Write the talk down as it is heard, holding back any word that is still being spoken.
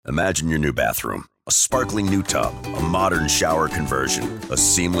Imagine your new bathroom. A sparkling new tub, a modern shower conversion, a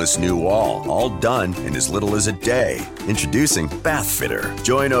seamless new wall, all done in as little as a day. Introducing Bath Fitter.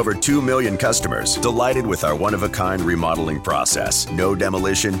 Join over 2 million customers delighted with our one-of-a-kind remodeling process. No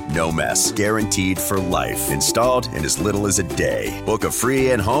demolition, no mess. Guaranteed for life. Installed in as little as a day. Book a free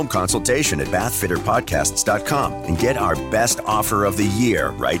in-home consultation at bathfitterpodcasts.com and get our best offer of the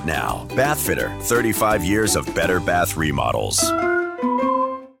year right now. Bath Fitter, 35 years of better bath remodels.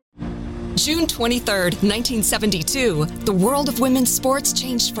 June 23rd, 1972, the world of women's sports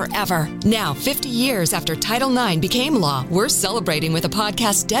changed forever. Now, 50 years after Title IX became law, we're celebrating with a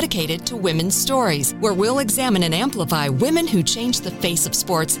podcast dedicated to women's stories, where we'll examine and amplify women who changed the face of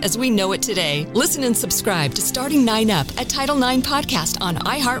sports as we know it today. Listen and subscribe to Starting 9 Up at Title IX Podcast on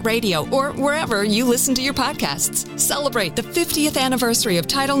iHeartRadio or wherever you listen to your podcasts. Celebrate the 50th anniversary of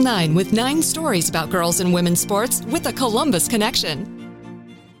Title IX with 9 stories about girls and women's sports with a Columbus connection.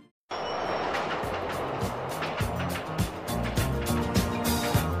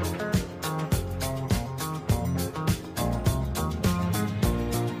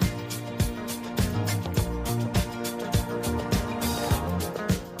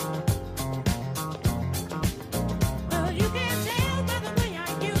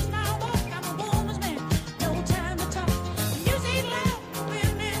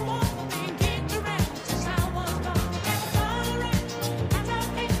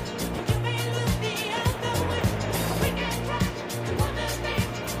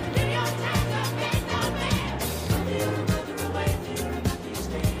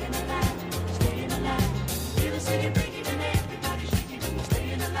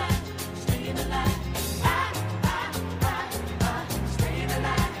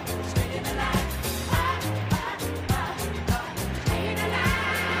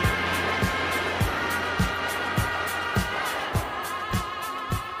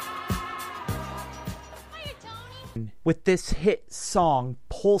 With this hit song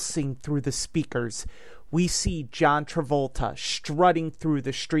pulsing through the speakers, we see John Travolta strutting through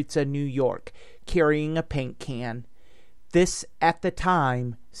the streets of New York, carrying a paint can. This, at the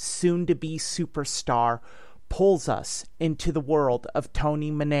time, soon-to-be superstar, pulls us into the world of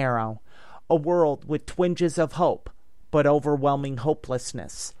Tony Manero, a world with twinges of hope, but overwhelming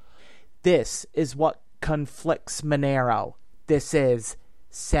hopelessness. This is what conflicts Manero. This is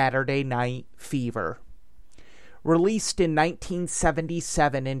Saturday Night Fever. Released in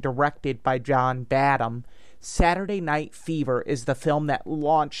 1977 and directed by John Badham, Saturday Night Fever is the film that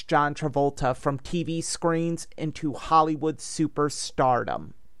launched John Travolta from TV screens into Hollywood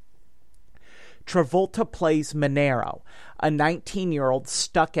superstardom. Travolta plays Manero, a 19-year-old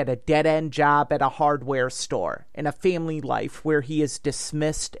stuck at a dead-end job at a hardware store in a family life where he is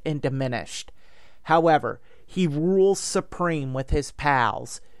dismissed and diminished. However, he rules supreme with his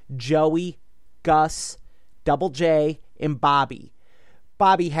pals, Joey, Gus, Double J, and Bobby.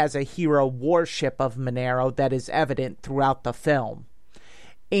 Bobby has a hero worship of Manero that is evident throughout the film.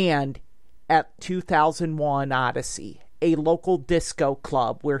 And at 2001 Odyssey, a local disco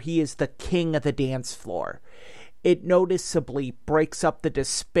club where he is the king of the dance floor, it noticeably breaks up the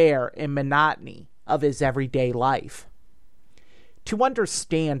despair and monotony of his everyday life. To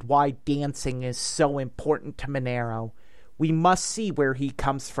understand why dancing is so important to Manero, we must see where he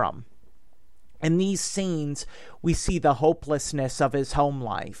comes from. In these scenes, we see the hopelessness of his home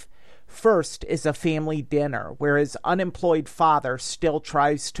life. First is a family dinner where his unemployed father still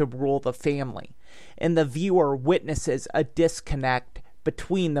tries to rule the family, and the viewer witnesses a disconnect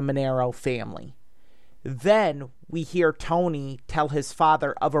between the Manero family. Then we hear Tony tell his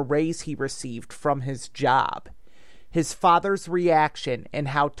father of a raise he received from his job. His father's reaction and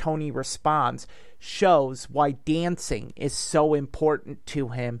how Tony responds shows why dancing is so important to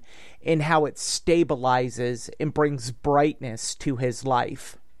him and how it stabilizes and brings brightness to his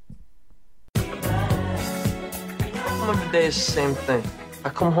life. Every day is the same thing. I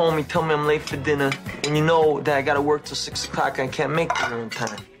come home, you tell me I'm late for dinner, and you know that I gotta work till 6 o'clock and I can't make dinner in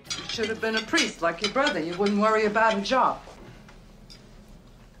time. You should have been a priest like your brother. You wouldn't worry about a job.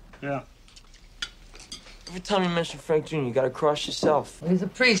 Yeah. Every time you mention Frank Jr., you gotta cross yourself. He's a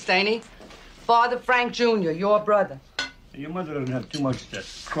priest, ain't he? Father Frank Jr., your brother. Your mother doesn't have too much to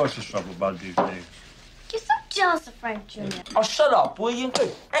cross herself about these days. You're so jealous of Frank Jr. Oh, shut up, will you?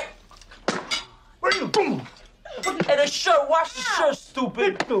 Hey. What are you doing? Hey, the shirt, wash the shirt,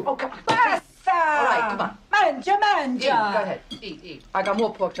 stupid. Oh, come on. Basta! All right, come on. Mangia, mangia. Eat, go ahead. Eat. I got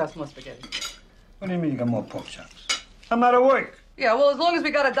more pork chops, more spaghetti. What do you mean you got more pork chops? I'm out of work. Yeah, well, as long as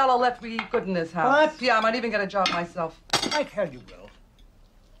we got $1 left, we eat good in this house. What? Yeah, I might even get a job myself. Like hell you will.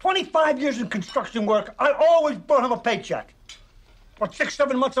 25 years in construction work, I always brought him a paycheck. What, 6,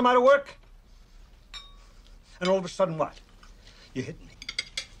 7 months I'm out of work? And all of a sudden, what? You hit me.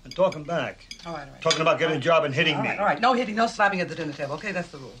 And talking back. All right. Talking about getting a job and hitting me. All right. No hitting, no slapping at the dinner table. Okay, that's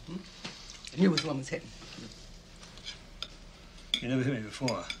the rule. Hmm? And you was the one who's hitting. You never hit me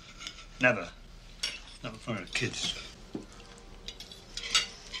before. Never. Not in front of the kids.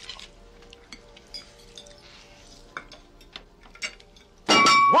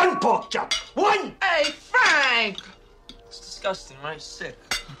 One pork chop! One! Hey, Frank! It's disgusting, right? Sick.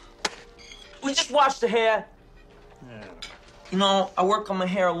 We just wash the hair. Yeah. You know, I work on my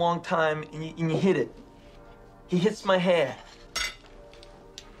hair a long time, and you hit it. He hits my hair.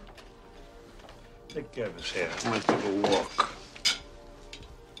 Take care of his hair. I'm gonna take a walk.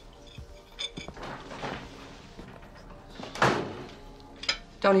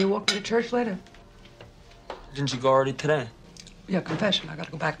 Tony, you walk me to church later? Didn't you go already today? Yeah, confession. I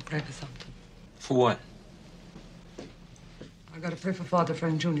gotta go back and pray for something. For what? I gotta pray for Father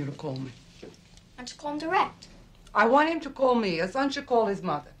Frank Jr. to call me. Why don't you call him direct? I want him to call me. A son should call his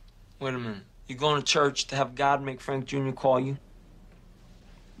mother. Wait a minute. You going to church to have God make Frank Jr. call you?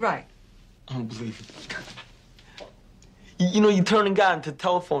 Right. I don't believe it. You know, you're turning God into a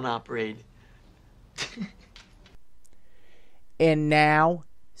telephone operator. And now,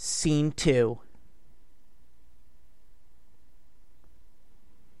 scene 2.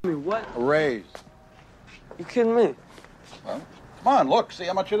 I mean, what? A raise. You kidding me? Well, come on, look, see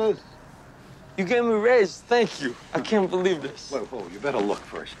how much it is. You gave me a raise. Thank you. I can't believe this. Whoa, you better look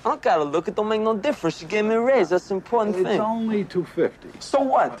first. I don't gotta look. It don't make no difference. You gave me a raise. That's the important It's thing. only $2.50. So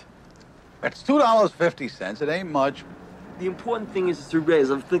what? It's $2.50. It ain't much. The important thing is it's a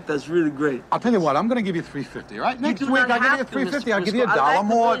raise. I think that's really great. I'll tell you what, I'm going to give you $3.50, all right? Next do week, not I'll give you have to, $3.50. I'll Mr. give you Frisco. I $1 like the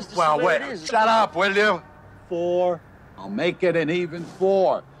more. raise just Well, the way wait. it is. Shut up, will you? 4. I'll make it an even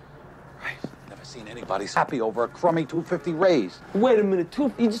 4. Right. Never seen anybody happy over a crummy $2.50 raise. Wait a minute.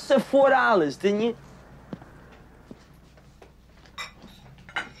 You just said $4, didn't you?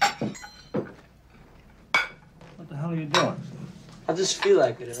 What the hell are you doing? I just feel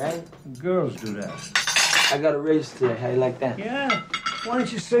like it, right? Girls do that. I got a raise today. How you like that? Yeah? Why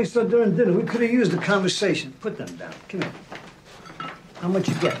didn't you say so during dinner? We could have used the conversation. Put them down. Come here. How much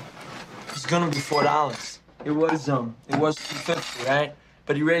you get? It's gonna be $4. It was $2.50, right?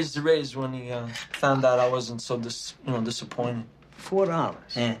 But he raised the raise when he found out I wasn't so disappointed. $4.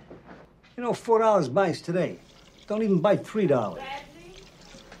 Yeah. You know, $4 buys today. Don't even buy $3.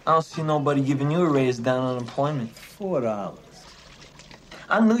 I don't see nobody giving you a raise down on unemployment. $4.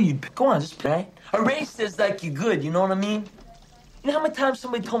 I knew you'd. Go on, just play. A raise says like you're good, you know what I mean? You know how many times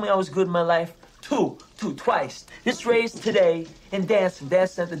somebody told me I was good in my life? Twice. This raise today and dancing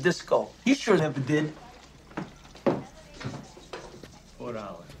at the disco. You sure never did.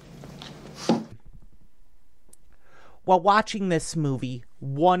 $4. While watching this movie,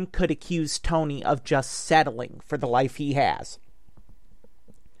 one could accuse Tony of just settling for the life he has.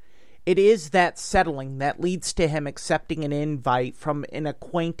 It is that settling that leads to him accepting an invite from an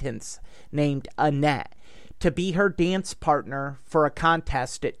acquaintance named Annette to be her dance partner for a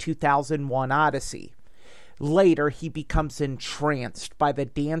contest at 2001 Odyssey. Later, he becomes entranced by the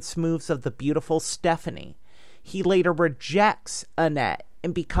dance moves of the beautiful Stephanie. He later rejects Annette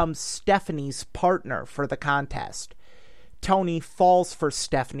and becomes Stephanie's partner for the contest. Tony falls for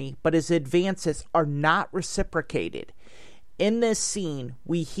Stephanie, but his advances are not reciprocated. In this scene,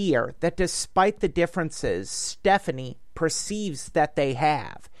 we hear that despite the differences Stephanie perceives that they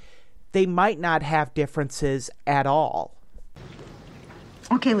have, they might not have differences at all.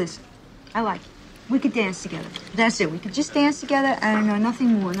 Okay, listen. I like it. We could dance together. That's it. We could just dance together and nothing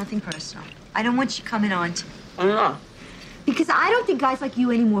more, nothing personal. I don't want you coming on to me. Why not? Because I don't think guys like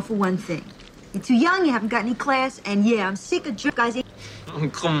you anymore for one thing. You're too young, you haven't got any class, and yeah, I'm sick of jerk guys. Oh,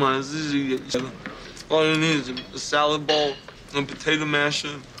 come on, this is easy. All you need is a salad bowl and potato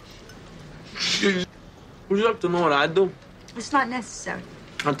masher. Would you like to know what I do? It's not necessary.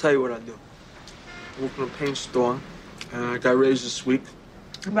 I'll tell you what I do. I work in a paint store, and I got raised this week.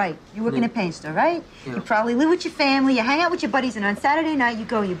 Right. You work in a paint store, right? Yeah. You probably live with your family, you hang out with your buddies, and on Saturday night you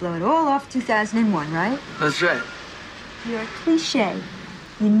go, you blow it all off 2001, right? That's right. You're a cliche.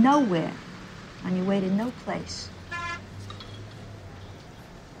 You're nowhere. On your way to no place.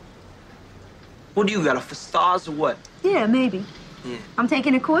 What do you got, for stars or what? Yeah, maybe. Yeah. I'm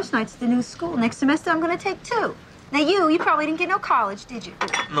taking a course nights at the new school. Next semester I'm going to take 2. Now you probably didn't get no college, did you?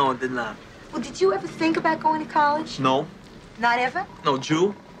 No, I did not. Well, did you ever think about going to college? No. Not ever? No,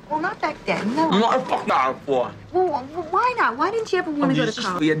 Jew? Well, not back then, no. What the fuck out for? Well, why not? Why didn't you ever want to go to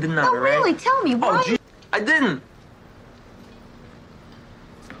college? I did not, No, all right? really, tell me, why? Oh, gee, I didn't.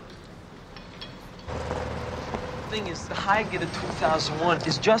 thing is, the high I get at 2001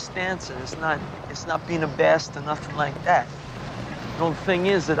 is just dancing. It's not being a best or nothing like that. You know, the thing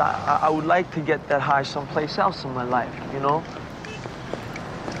is that I would like to get that high someplace else in my life, you know?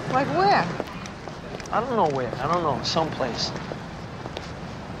 Like where? I don't know where. I don't know. Someplace.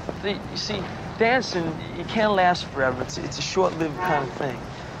 You see, dancing, it can't last forever. It's a short-lived kind of thing.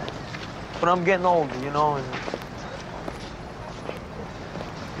 But I'm getting older, you know, and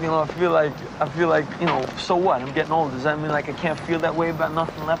you know, I feel like, you know, so what? I'm getting older. Does that mean like I can't feel that way about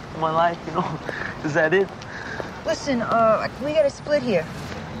nothing left in my life, you know? Is that it? Listen, we gotta split here.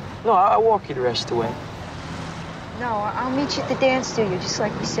 No, I'll walk you the rest of the way. No, I'll meet you at the dance studio, just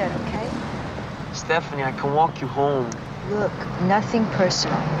like we said, okay? Stephanie, I can walk you home. Look, nothing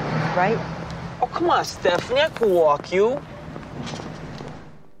personal, right? Oh, come on, Stephanie, I can walk you.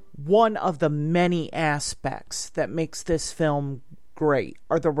 One of the many aspects that makes this film great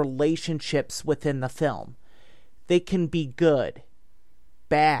are the relationships within the film. They can be good,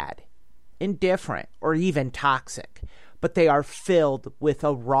 bad, indifferent, or even toxic, but they are filled with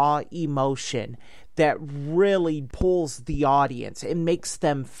a raw emotion that really pulls the audience and makes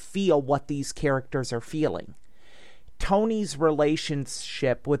them feel what these characters are feeling. Tony's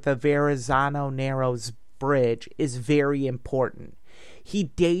relationship with the Verrazano Narrows Bridge is very important. He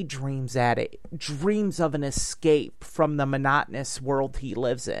daydreams at it, dreams of an escape from the monotonous world he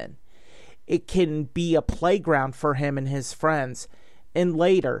lives in. It can be a playground for him and his friends, and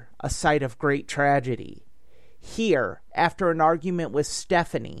later, a site of great tragedy. Here, after an argument with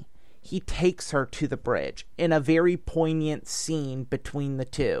Stephanie, he takes her to the bridge in a very poignant scene between the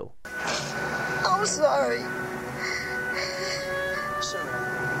two. I'm sorry. Sure.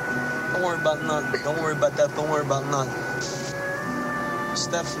 Don't worry about nothing. Don't worry about that. Don't worry about nothing.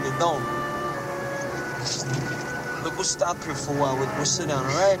 Stephanie, don't. Look, we'll stop here for a while. We'll sit down,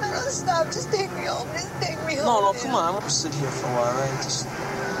 all right? No, stop. Just take me home. Just take me home. No, come on. I'm going to sit here for a while, all right? Just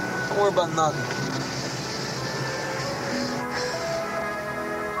don't worry about nothing.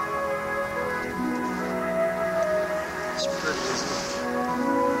 It's pretty, isn't it?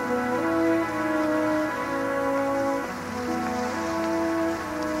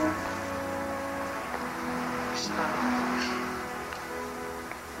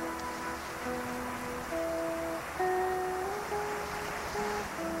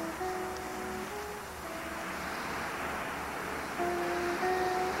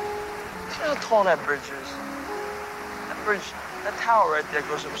 How tall that bridge is? That tower right there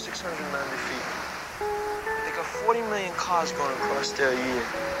goes up 690 feet. They got 40 million cars going across there a year.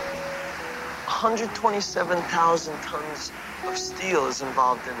 127,000 tons of steel is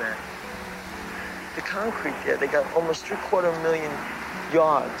involved in that. The concrete there, they got almost 750,000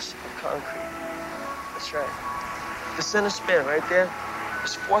 yards of concrete. That's right. The center span right there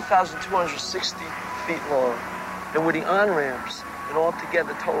is 4,260 feet long. And with the on-ramps, and all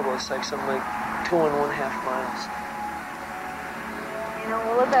together total, it's like something like 2.5 miles. You know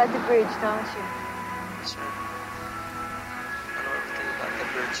all about the bridge, don't you? That's right. I know everything about that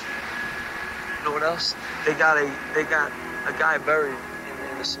bridge. You know what else? They got a guy buried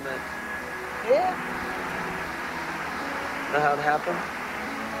in the cement. Yeah. You know how it happened?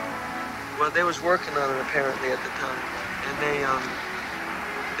 Well, they was working on it apparently at the time,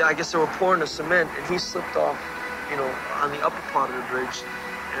 and I guess they were pouring the cement, and he slipped off, you know, on the upper part of the bridge,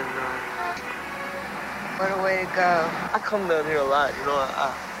 and What a way to go. I come down here a lot, you know,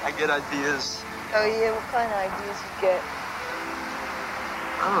 I get ideas. Oh yeah, what kind of ideas you get?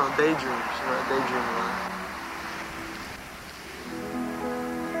 I don't know, daydreams, you know, I daydream a lot.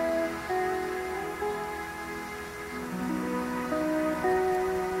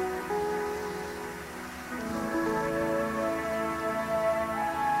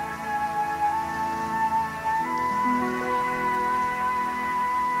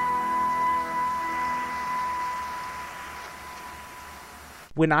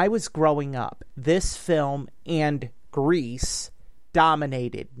 When I was growing up, this film and Grease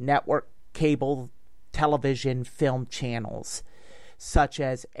dominated network cable television film channels such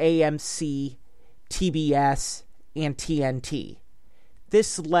as AMC, TBS, and TNT.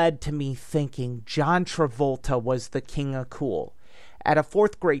 This led to me thinking John Travolta was the king of cool. At a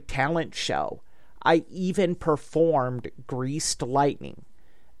fourth grade talent show, I even performed Greased Lightning,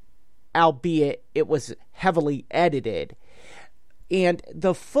 albeit it was heavily edited, and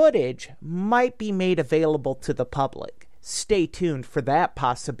the footage might be made available to the public. Stay tuned for that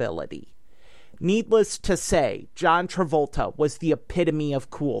possibility. Needless to say, John Travolta was the epitome of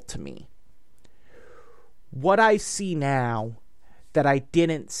cool to me. What I see now that I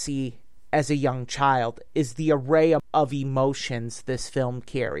didn't see as a young child is the array of emotions this film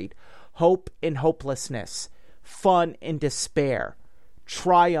carried. Hope and hopelessness, fun and despair,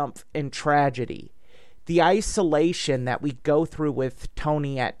 triumph and tragedy. The isolation that we go through with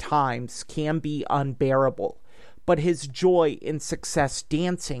Tony at times can be unbearable, but his joy in success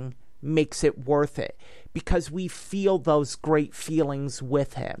dancing makes it worth it because we feel those great feelings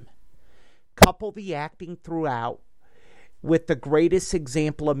with him. Couple the acting throughout with the greatest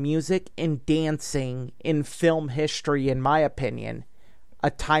example of music and dancing in film history, in my opinion,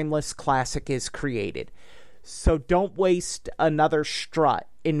 a timeless classic is created. So don't waste another strut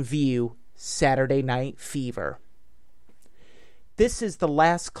and view Saturday Night Fever. This is the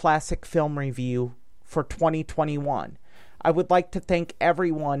last classic film review for 2021. I would like to thank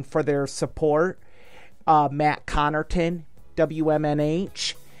everyone for their support. Matt Connarton,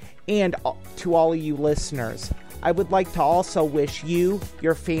 WMNH, and to all of you listeners. I would like to also wish you,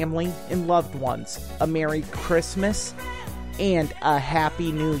 your family, and loved ones a Merry Christmas and a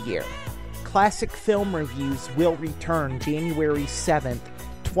Happy New Year. Classic Film Reviews will return January 7th,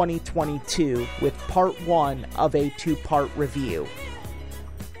 2022 with part 1 of a 2-part review.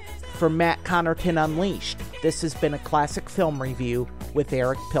 For Matt Connarton Unleashed, this has been a Classic Film Review with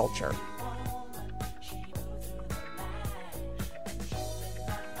Erich Pilcher.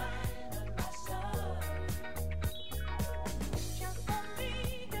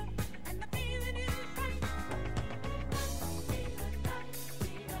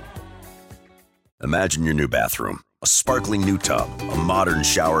 Imagine your new bathroom. A sparkling new tub, a modern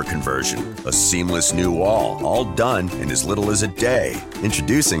shower conversion, a seamless new wall, all done in as little as a day.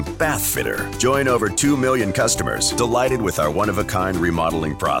 Introducing Bath Fitter. Join over 2 million customers delighted with our one-of-a-kind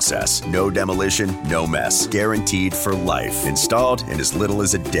remodeling process. No demolition, no mess. Guaranteed for life. Installed in as little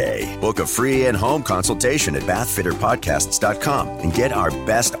as a day. Book a free in-home consultation at bathfitterpodcasts.com and get our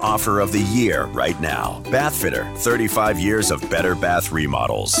best offer of the year right now. Bath Fitter, 35 years of better bath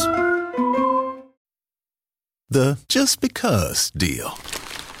remodels. The just because deal.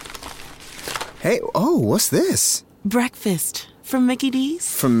 Hey, what's this? Breakfast from Mickey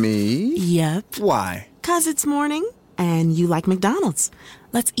D's. From me? Yep. Why? 'Cause it's morning and you like McDonald's.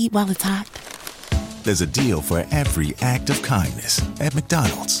 Let's eat while it's hot. There's a deal for every act of kindness at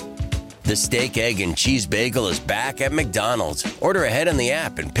McDonald's. The steak, egg, and cheese bagel is back at McDonald's. Order ahead on the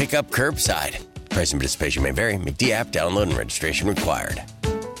app and pick up curbside. Price and participation may vary. McD app download and registration required.